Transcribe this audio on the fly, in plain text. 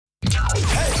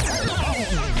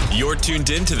You're tuned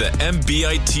in to the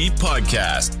MBIT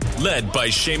podcast, led by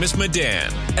Seamus Madan.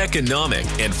 Economic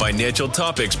and financial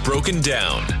topics broken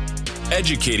down,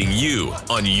 educating you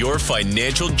on your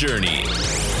financial journey.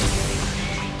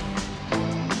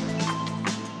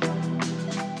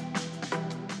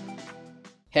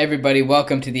 Hey everybody,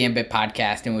 welcome to the MBIT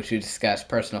podcast, in which we discuss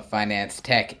personal finance,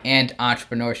 tech, and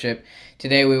entrepreneurship.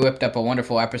 Today we whipped up a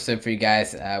wonderful episode for you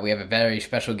guys. We have a very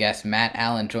special guest. Matt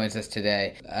Allen joins us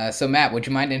today. So Matt, would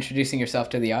you mind introducing yourself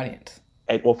to the audience?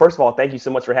 Hey, well, first of all, thank you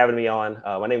so much for having me on.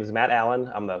 My name is Matt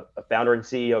Allen. I'm the founder and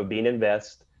CEO of Bean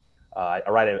Invest. I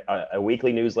write a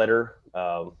weekly newsletter.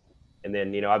 And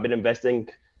then, I've been investing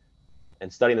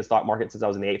and studying the stock market since I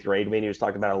was in the 8th grade. Me and you just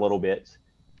talked about it a little bit.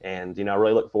 And, I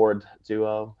really look forward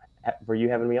to for you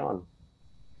having me on.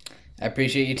 I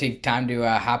appreciate you taking time to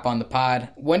hop on the pod.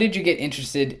 When did you get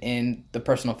interested in the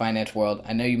personal finance world?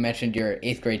 I know you mentioned your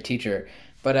 8th grade teacher,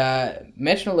 but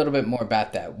mention a little bit more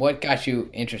about that. What got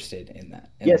you interested in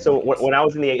that? So when I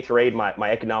was in the 8th grade, my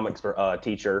economics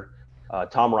teacher,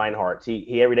 Tom Reinhardt,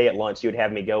 he every day at lunch, he would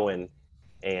have me go in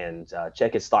and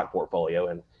check his stock portfolio.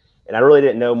 And I really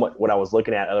didn't know what I was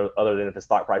looking at other than if the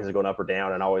stock price is going up or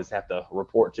down, and I always have to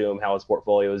report to him how his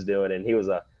portfolio is doing. And he was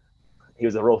a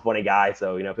real funny guy.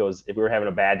 So, if we were having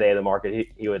a bad day in the market,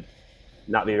 he would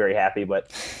not be very happy.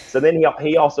 But so then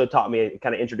he also taught me,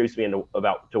 kind of introduced me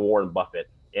to Warren Buffett,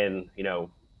 and,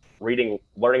 learning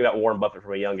about Warren Buffett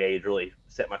from a young age really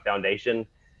set my foundation.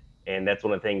 And that's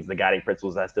one of the things, the guiding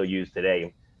principles I still use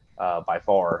today, by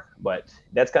far. But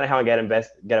that's kind of how I got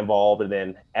involved. And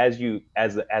then as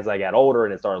I got older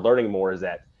and started learning more, is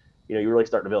that, you really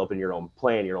start developing your own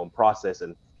plan, your own process,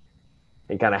 and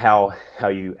kind of how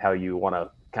you want to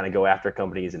kind of go after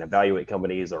companies and evaluate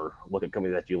companies or look at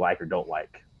companies that you like or don't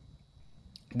like.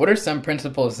 What are some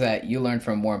principles that you learned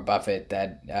from Warren Buffett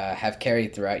that have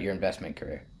carried throughout your investment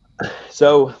career?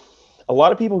 So a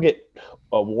lot of people get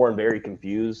Warren very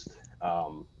confused.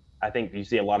 I think you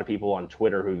see a lot of people on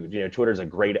Twitter who, Twitter is a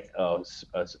great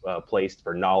place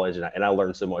for knowledge. And I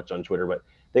learned so much on Twitter. But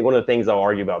I think one of the things I'll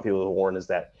argue about people with Warren is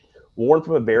that Warren,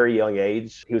 from a very young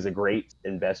age, he was a great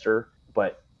investor.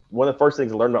 But one of the first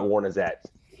things I learned about Warren is that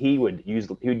he would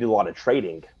do a lot of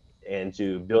trading and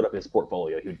to build up his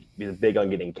portfolio. He would be big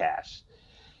on getting cash.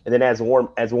 And then as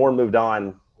Warren moved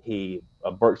on,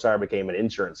 Berkshire became an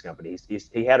insurance company.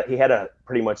 He had a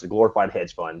pretty much a glorified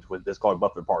hedge fund with this called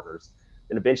Buffett Partners.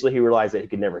 And eventually he realized that he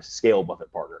could never scale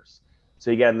Buffett Partners.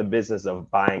 So he got in the business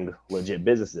of buying legit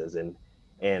businesses.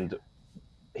 And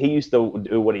he used to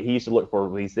do he used to look for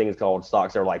these things called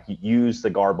stocks that are like used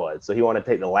cigar butts. So he wanted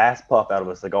to take the last puff out of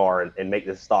a cigar and make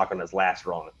this stock on his last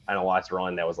run.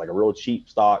 That was like a real cheap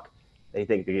stock. They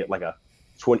think they get like a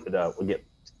 20, get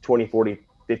 20, 40,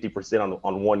 50%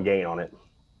 on one gain on it.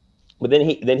 But then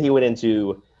he went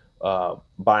into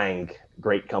buying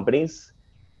great companies.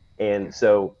 And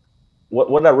so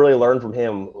what I really learned from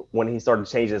him when he started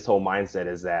changing his whole mindset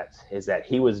is that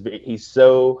he's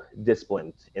so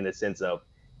disciplined in the sense of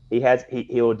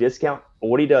he will discount.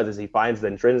 What he does is he finds the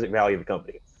intrinsic value of the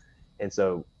company. And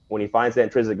so when he finds that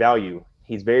intrinsic value,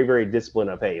 he's very, very disciplined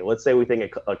of, hey, let's say we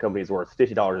think a company is worth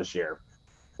 $50 a share.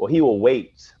 Well, he will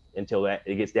wait until it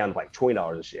gets down to like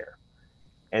 $20 a share.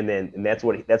 And that's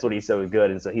what he's so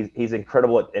good. And so he's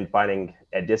incredible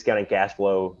at discounting cash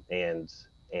flow and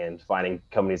finding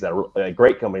companies that are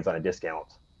great companies on a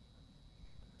discount.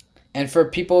 And for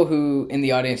people who in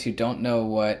the audience who don't know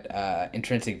what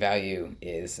intrinsic value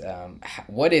is,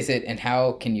 what is it and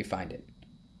how can you find it?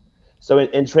 So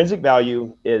intrinsic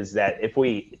value is that if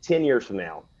 10 years from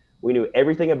now, we knew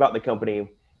everything about the company,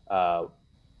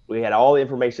 we had all the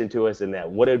information to us, and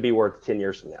that what it would be worth 10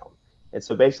 years from now. And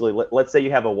so basically, let's say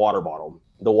you have a water bottle.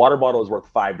 The water bottle is worth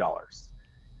 $5.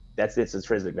 That's its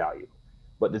intrinsic value.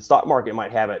 But the stock market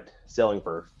might have it selling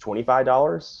for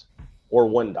 $25 or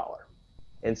 $1.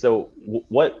 And so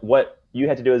what you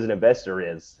have to do as an investor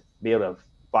is be able to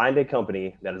find a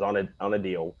company that is on a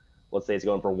deal. Let's say it's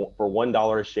going for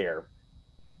 $1 a share,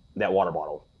 that water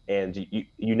bottle. And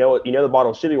you know the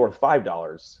bottle should be worth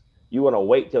 $5. You want to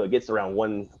wait till it gets around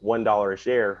 $1 a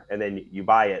share, and then you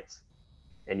buy it,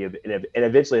 and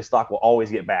eventually a stock will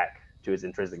always get back to its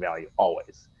intrinsic value,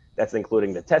 always. That's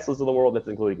including the Teslas of the world. That's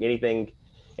including anything.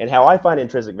 And how I find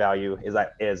intrinsic value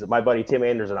is my buddy Tim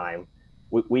Anders and I,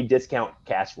 we discount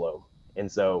cash flow.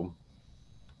 And so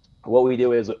what we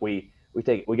do is we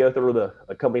go through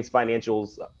the company's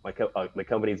financials, the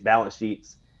company's balance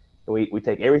sheets, and we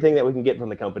take everything that we can get from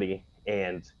the company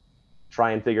and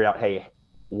try and figure out, hey,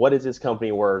 what is this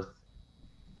company worth?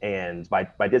 And by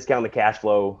discounting the cash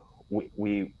flow,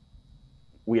 we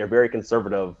are very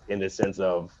conservative in the sense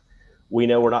of we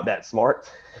know we're not that smart.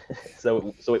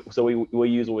 so we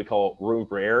use what we call room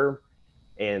for error.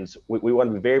 And we want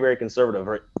to be very, very conservative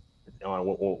on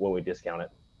when we discount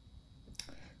it.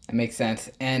 That makes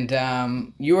sense. And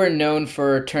you are known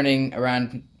for turning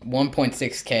around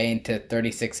 1.6K into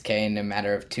 36K in a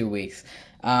matter of 2 weeks.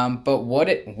 But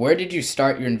where did you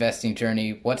start your investing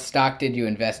journey? What stock did you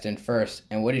invest in first,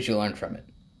 and what did you learn from it?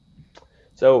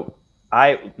 So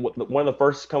one of the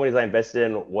first companies I invested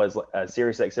in was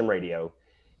SiriusXM Radio,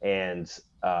 and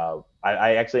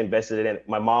I actually invested in it.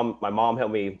 My mom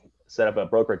helped me set up a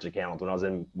brokerage account when I was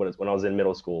in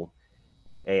middle school,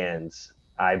 and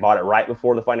I bought it right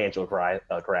before the financial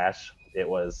crash. I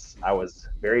was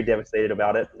very devastated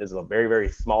about it. It was a very, very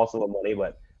small sum of money,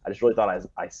 but I just really thought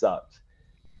I sucked.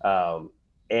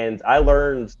 And I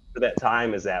learned at that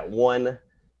time is that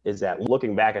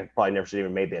looking back, I probably never should have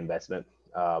even made the investment,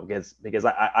 because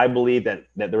I believe that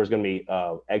there was going to be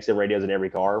XM radios in every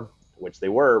car, which they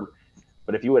were.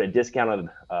 But if you would have discounted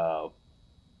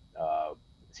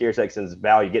SiriusXM's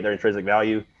value, get their intrinsic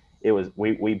value, it was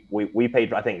we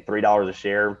paid I think $3 a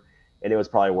share, and it was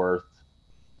probably worth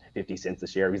 50 cents a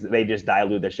share because they just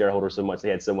diluted their shareholders so much. They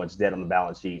had so much debt on the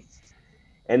balance sheet.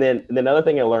 And then another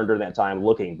thing I learned during that time,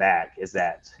 looking back, is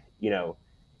that,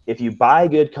 if you buy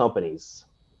good companies,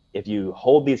 if you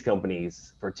hold these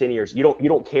companies for 10 years, you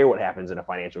don't care what happens in a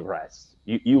financial crisis.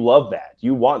 You love that.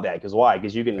 You want that because why?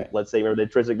 Because you can, let's say, remember the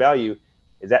intrinsic value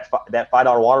is that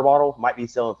 $5 water bottle might be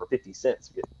selling for 50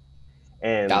 cents.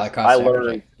 And I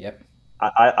learned,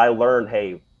 I learned,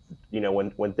 hey,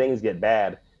 when things get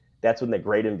bad, that's when the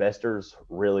great investors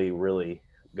really, really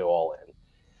go all in.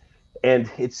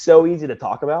 And it's so easy to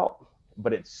talk about,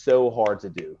 but it's so hard to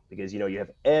do because, you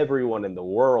have everyone in the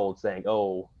world saying,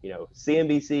 oh,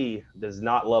 CNBC does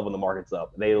not love when the market's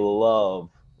up. They love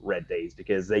red days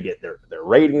because they get their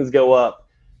ratings go up.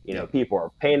 People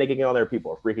are panicking on there.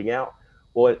 People are freaking out.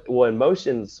 Well,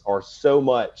 emotions are so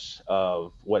much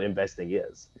of what investing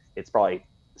is. It's probably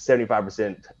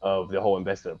 75% of the whole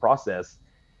investment process.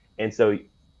 And so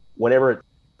whenever it's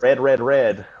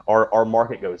red, our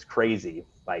market goes crazy.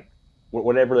 Like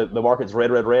whenever the market's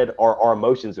red, our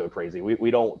emotions go crazy. We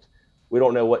don't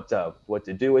know what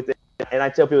to do with it. And I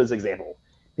tell people this example.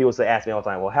 People ask me all the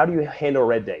time, well, how do you handle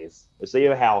red days? Say you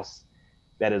have a house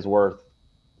that is worth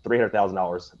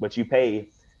 $300,000, but you pay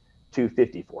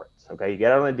 $250 for it. Okay, you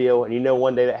get out on a deal, and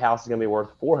one day that house is going to be worth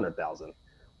 $400,000. Well,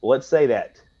 let's say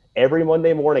that every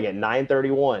Monday morning at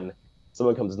 9:31,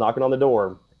 someone comes knocking on the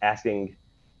door asking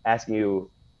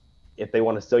you if they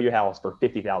want to sell your house for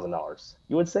 $50,000.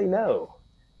 You would say no.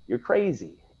 You're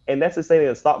crazy. And that's the same thing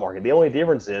in the stock market. The only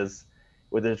difference is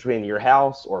between your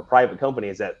house or a private company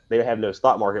is that they have no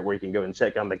stock market where you can go and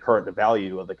check on the current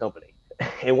value of the company.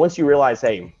 And once you realize,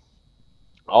 hey,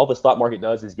 all the stock market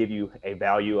does is give you a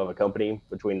value of a company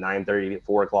between 9:30 to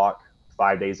 4 o'clock,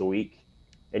 5 days a week.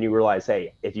 And you realize,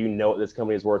 hey, if you know what this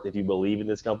company is worth, if you believe in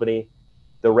this company,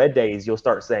 the red days, you'll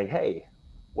start saying, hey,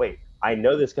 wait, I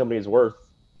know this company is worth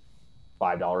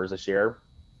 $5 a share.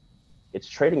 It's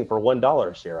trading for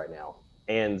 $1 a share right now.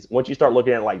 And once you start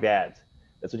looking at it like that,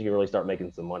 that's when you can really start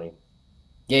making some money.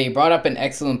 Yeah, you brought up an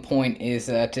excellent point is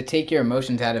to take your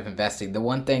emotions out of investing. The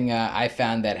one thing I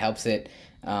found that helps it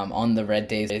on the red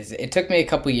days is it took me a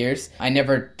couple years. I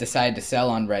never decided to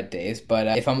sell on red days, but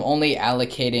if I'm only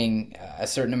allocating a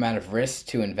certain amount of risk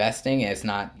to investing and it's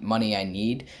not money I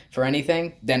need for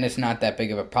anything, then it's not that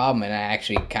big of a problem. And I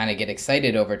actually kind of get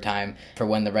excited over time for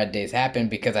when the red days happen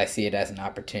because I see it as an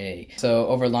opportunity. So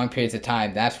over long periods of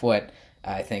time, that's what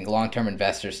I think long-term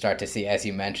investors start to see, as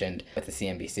you mentioned, with the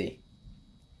CNBC.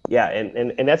 Yeah,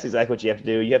 and that's exactly what you have to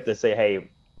do. You have to say,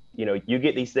 hey, you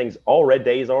get these things. All red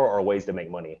days are ways to make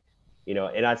money.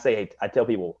 And I say, hey, I tell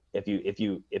people, if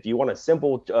you want a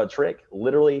simple trick,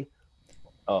 literally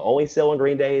only sell on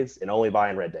green days and only buy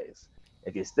on red days.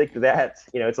 If you stick to that,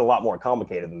 it's a lot more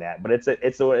complicated than that. But it's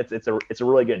a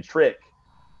really good trick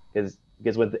because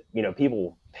when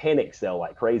people panic sell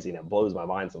like crazy, and it blows my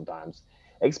mind sometimes.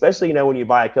 Especially when you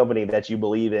buy a company that you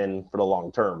believe in for the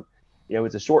long term.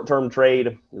 It's a short-term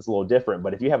trade. It's a little different.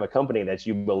 But if you have a company that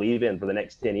you believe in for the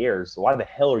next 10 years, why the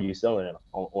hell are you selling it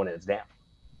when it's down?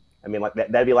 I mean, like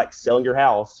that'd be like selling your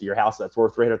house that's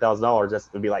worth $300,000. That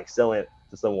would be like selling it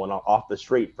to someone off the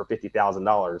street for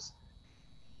 $50,000.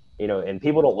 And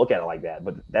people don't look at it like that,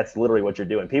 but that's literally what you're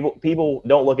doing. People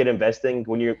don't look at investing.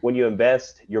 When you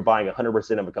invest, you're buying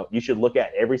 100% of a company. You should look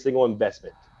at every single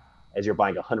investment as you're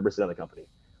buying 100% of the company.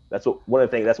 That's one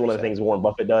of the things Warren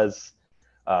Buffett does.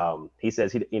 He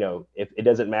says if it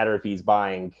doesn't matter if he's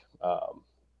buying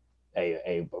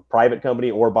a private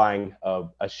company or buying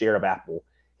a share of Apple.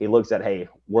 he looks at, hey,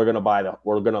 we're going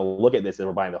to look at this and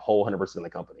we're buying the whole 100% of the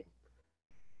company.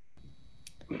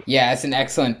 Yeah, it's an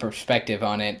excellent perspective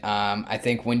on it. I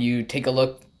think when you take a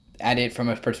look at it from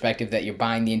a perspective that you're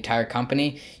buying the entire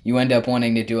company, you end up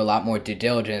wanting to do a lot more due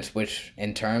diligence, which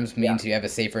in terms means you have a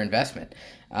safer investment.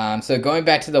 So going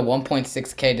back to the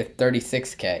 1.6K to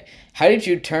 36K, how did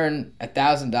you turn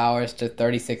 $1,000 to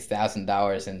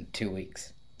 $36,000 in 2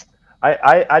 weeks?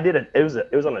 I did it.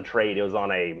 It was on a trade. It was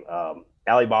on a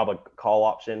Alibaba call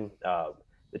option.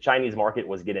 The Chinese market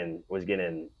was getting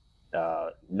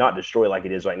not destroyed like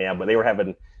it is right now, but they were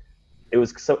having. It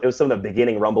was some of the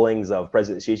beginning rumblings of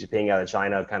President Xi Jinping out of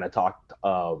China, kind of talked,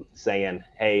 saying,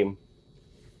 "Hey,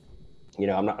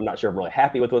 I'm not sure I'm really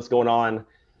happy with what's going on."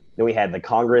 Then we had the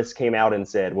Congress came out and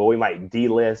said, "Well, we might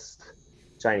delist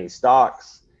Chinese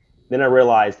stocks." Then I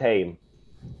realized, hey,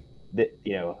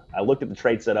 I looked at the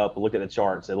trade setup, looked at the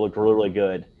charts, it looked really, really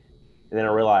good. And then I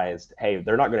realized, hey,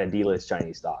 they're not going to delist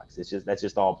Chinese stocks. That's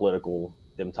just all political,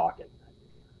 them talking.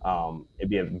 It'd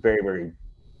be a very, very.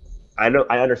 I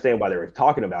understand why they were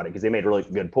talking about it because they made really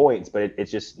good points, but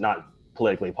it's just not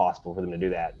politically possible for them to do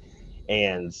that.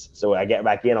 And so I get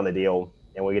back in on the deal,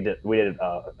 and we did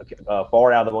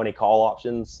far out of the money call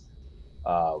options,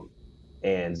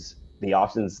 and the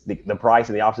options, the price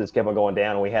and the options kept on going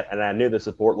down. And I knew the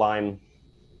support line,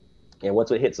 and once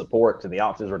we hit support and the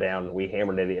options were down, I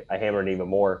hammered it even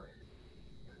more,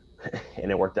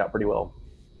 and it worked out pretty well.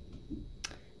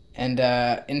 And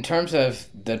in terms of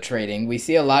the trading, we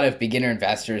see a lot of beginner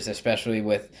investors, especially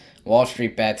with Wall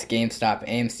Street Bets, GameStop,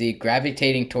 AMC,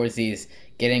 gravitating towards these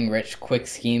getting rich quick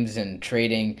schemes and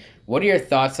trading. What are your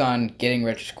thoughts on getting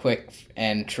rich quick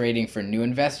and trading for new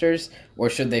investors, or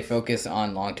should they focus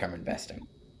on long-term investing?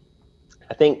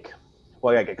 I think,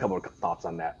 I got a couple of thoughts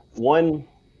on that. One,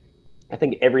 I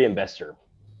think every investor,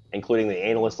 including the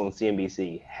analysts on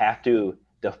CNBC, have to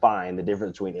define the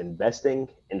difference between investing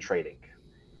and trading.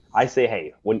 I say,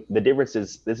 hey, when the difference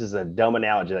is, this is a dumb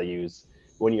analogy I use.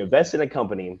 When you invest in a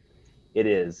company, you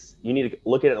need to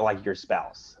look at it like your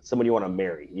spouse, someone you want to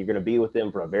marry. You're going to be with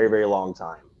them for a very, very long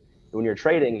time. And when you're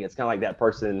trading, it's kind of like that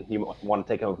person you want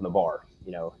to take home from the bar.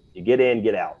 You get in,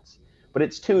 get out. But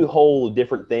it's two whole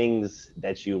different things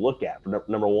that you look at.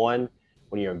 Number one,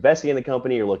 when you're investing in the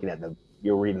company,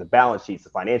 you're reading the balance sheets, the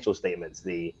financial statements,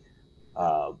 who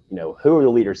are the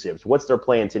leaderships? What's their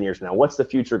plan 10 years from now? What's the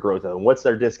future growth of them? What's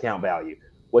their discount value?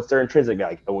 What's their intrinsic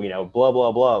value? Blah,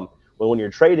 blah, blah. Well, when you're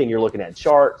trading, you're looking at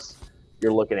charts.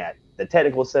 You're looking at the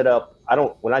technical setup.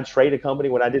 When I trade a company,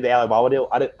 when I did the Alibaba deal,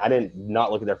 I didn't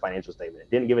not look at their financial statement.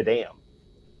 Didn't give a damn.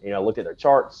 Looked at their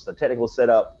charts, the technical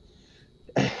setup.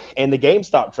 And the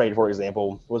GameStop trade, for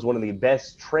example, was one of the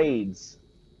best trades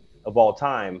of all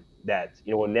time that,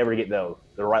 will never get the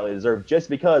rightly deserved, just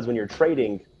because when you're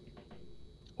trading,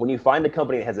 when you find a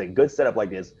company that has a good setup like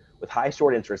this with high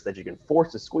short interest that you can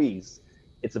force to squeeze,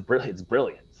 it's brilliant.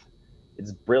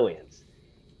 It's brilliant.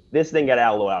 This thing got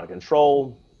a little out of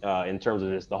control in terms of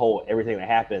just everything that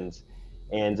happens.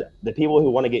 And the people who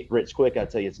want to get rich quick, I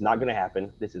tell you, it's not going to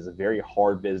happen. This is a very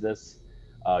hard business.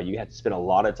 You have to spend a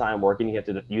lot of time working.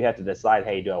 You have to decide,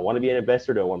 hey, do I want to be an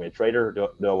investor? Do I want to be a trader?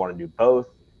 Do I want to do both?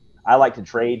 I like to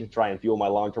trade to try and fuel my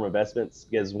long-term investments,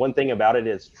 because one thing about it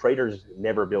is traders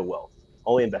never build wealth,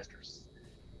 only investors.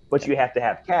 But you have to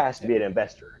have cash to be an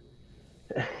investor.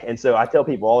 And so I tell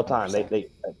people all the time,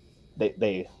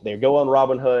 they go on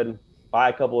Robinhood, buy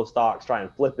a couple of stocks, try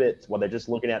and flip it while they're just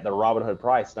looking at the Robinhood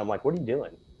price. And I'm like, what are you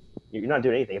doing? You're not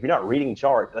doing anything. If you're not reading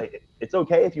charts, it's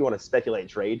okay if you want to speculate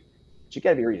trade, but you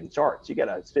got to be reading charts. You got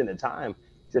to spend the time.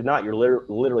 If not, you're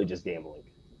literally just gambling.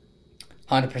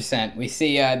 100%. We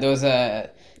see those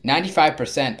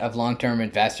 95% of long-term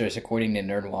investors, according to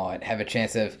NerdWallet, have a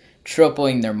chance of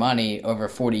tripling their money over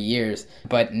 40 years,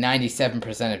 but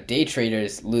 97% of day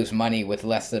traders lose money with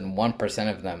less than 1%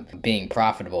 of them being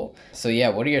profitable. So yeah,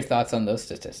 what are your thoughts on those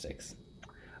statistics?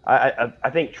 I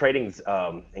think trading's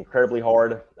incredibly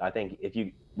hard. I think if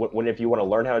you want to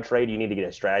learn how to trade, you need to get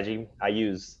a strategy. I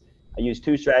use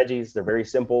two strategies. They're very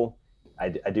simple.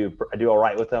 I do all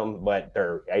right with them, but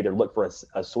I either look for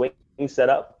a swing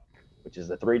setup, which is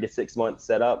a 3 to 6 month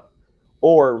setup,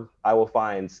 or I will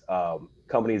find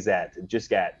companies that just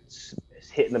got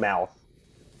hit in the mouth,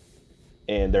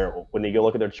 and when you go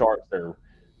look at their charts,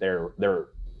 they're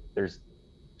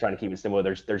trying to keep it simple.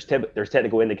 There's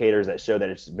technical indicators that show that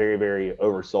it's very, very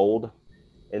oversold,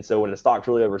 and so when the stock's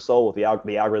really oversold, the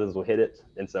algorithms will hit it,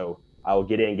 and so I will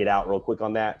get in, get out real quick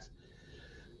on that.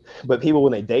 But people,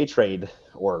 when they day trade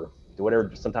or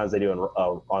whatever, sometimes they do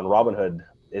on Robinhood,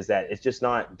 is that it's just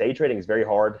not, day trading is very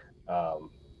hard.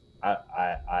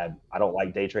 I don't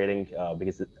like day trading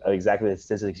because of exactly the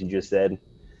statistics you just said.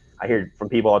 I hear from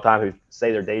people all the time who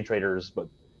say they're day traders, but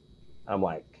I'm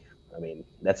like, I mean,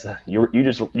 you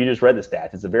just read the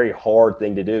stats. It's a very hard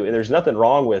thing to do, and there's nothing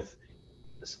wrong with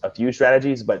a few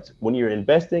strategies, but when you're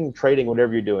investing, trading,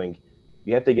 whatever you're doing,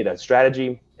 you have to get a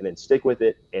strategy and then stick with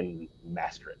it and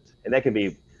master it. And that can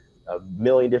be a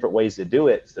million different ways to do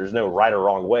it. There's no right or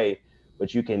wrong way,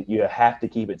 but you have to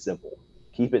keep it simple.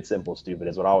 Keep it simple, stupid,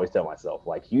 is what I always tell myself.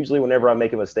 Like, usually whenever I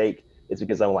make a mistake, it's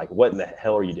because I'm like, what in the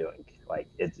hell are you doing? Like,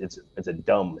 it's a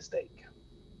dumb mistake.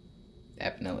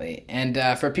 Definitely. And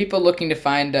for people looking to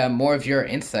find more of your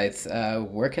insights,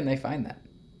 where can they find that?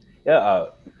 Yeah,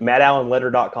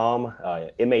 MattAllenLetter.com,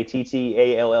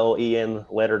 MattAllen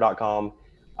letter.com.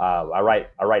 I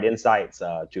write insights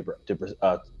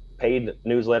to paid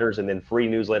newsletters and then free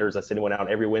newsletters. I send one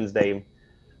out every Wednesday.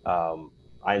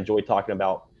 I enjoy talking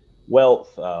about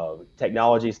wealth,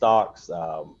 technology stocks,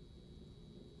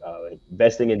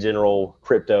 investing in general,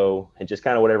 crypto, and just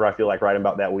kind of whatever I feel like writing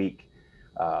about that week.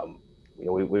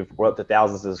 We're up to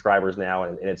thousands of subscribers now,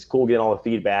 and it's cool getting all the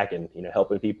feedback and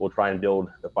helping people try and build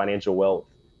the financial wealth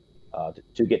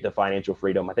to get to financial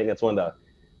freedom. I think that's one of the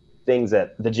things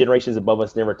that the generations above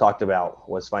us never talked about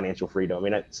was financial freedom. I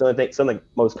mean, some of the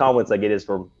most compliments I get is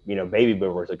from baby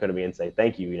boomers that come to me and say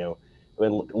thank you. I've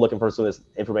been looking for some of this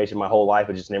information my whole life,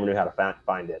 but just never knew how to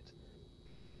find it.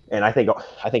 And I think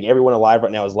everyone alive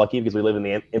right now is lucky because we live in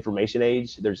the information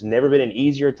age. There's never been an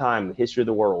easier time in the history of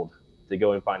the world to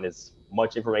go and find as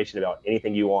much information about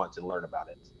anything you want and learn about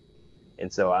it.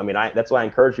 And so, I mean, that's why I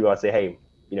encourage you. I say, hey,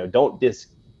 don't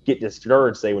get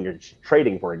discouraged, say, when you're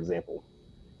trading, for example.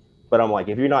 But I'm like,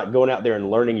 if you're not going out there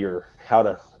and learning how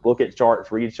to look at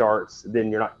charts, read charts, then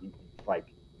you're not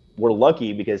we're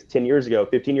lucky because 10 years ago,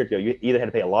 15 years ago, you had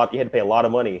to pay a lot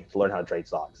of money to learn how to trade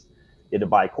stocks. You had to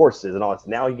buy courses and all this.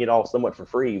 Now you get all so much for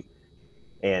free.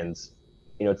 And,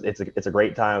 it's a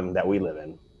great time that we live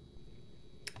in.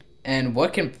 And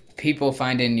what can people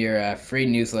find in your free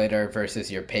newsletter versus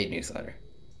your paid newsletter?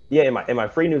 Yeah, in my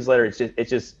free newsletter,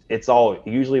 it's all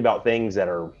usually about things that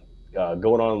are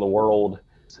going on in the world,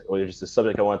 or there's just a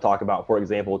subject I want to talk about. For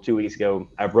example, 2 weeks ago,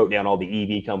 I broke down all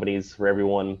the EV companies for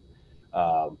everyone.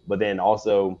 But then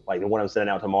also, like the one I'm sending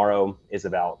out tomorrow is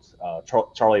about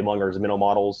Charlie Munger's mental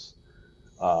models,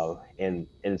 and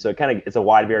so it's a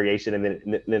wide variation.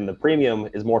 And then the premium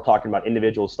is more talking about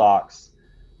individual stocks.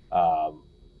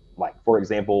 Like, for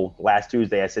example, last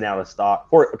Tuesday, I sent out a stock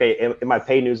in my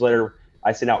paid newsletter,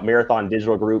 I sent out Marathon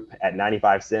Digital Group at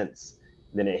 95 cents.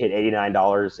 Then it hit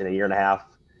 $89 in a year and a half.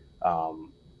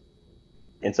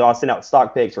 And so I'll send out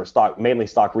stock picks or mainly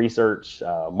stock research,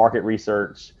 market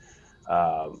research.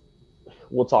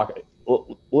 We'll talk,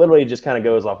 literally just kind of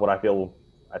goes off what I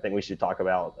think we should talk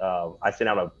about. I sent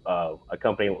out a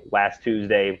company last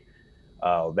Tuesday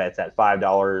that's at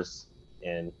 $5.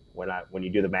 And when you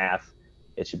do the math,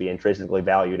 it should be intrinsically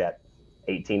valued at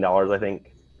 $18, I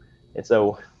think. And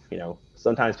so,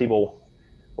 sometimes people,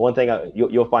 one thing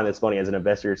you'll find that's funny as an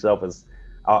investor yourself is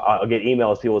I'll get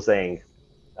emails, people saying,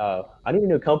 I need a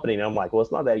new company. And I'm like, well,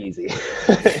 it's not that easy.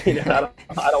 I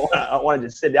don't want to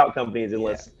just send out companies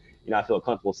unless, I feel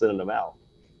comfortable sending them out.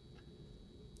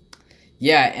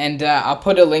 Yeah. And I'll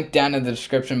put a link down in the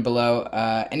description below.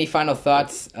 Any final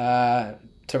thoughts to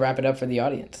wrap it up for the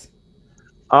audience?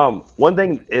 One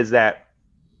thing is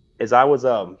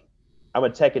I'm a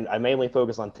tech, and I mainly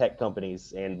focus on tech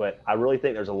companies, but I really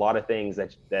think there's a lot of things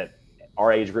that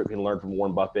our age group can learn from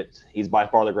Warren Buffett. He's by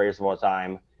far the greatest of all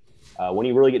time. When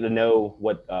you really get to know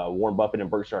what Warren Buffett and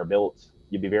Berkshire built,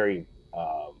 you'd be very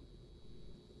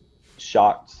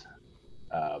shocked.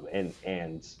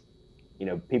 And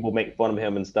people make fun of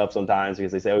him and stuff sometimes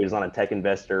because they say, oh, he's not a tech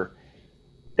investor.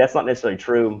 That's not necessarily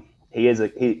true.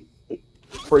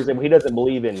 For example, he doesn't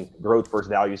believe in growth versus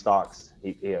value stocks.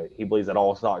 He believes that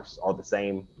all stocks are the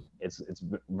same. It's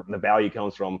the value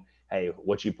comes from, hey,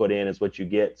 what you put in is what you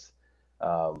get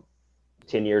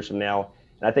 10 years from now.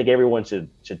 And I think everyone should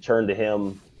turn to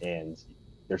him. And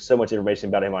there's so much information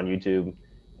about him on YouTube,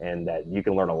 and that you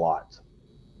can learn a lot.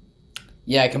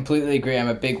 Yeah, I completely agree. I'm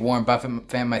a big Warren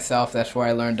Buffett fan myself. That's where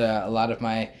I learned a lot of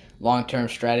my long-term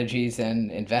strategies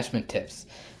and investment tips.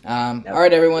 All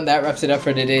right, everyone, that wraps it up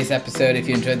for today's episode. If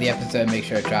you enjoyed the episode, make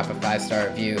sure to drop a 5-star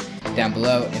review down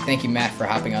below. And thank you, Matt, for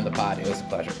hopping on the pod. It was a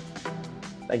pleasure.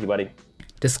 Thank you, buddy.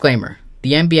 Disclaimer.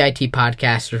 The MBIT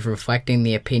podcast is reflecting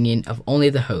the opinion of only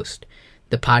the host.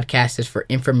 The podcast is for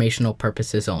informational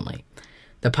purposes only.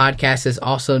 The podcast is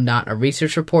also not a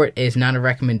research report. It is not a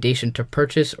recommendation to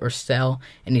purchase or sell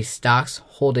any stocks,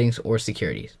 holdings, or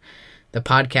securities. The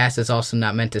podcast is also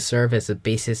not meant to serve as the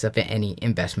basis of any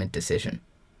investment decision.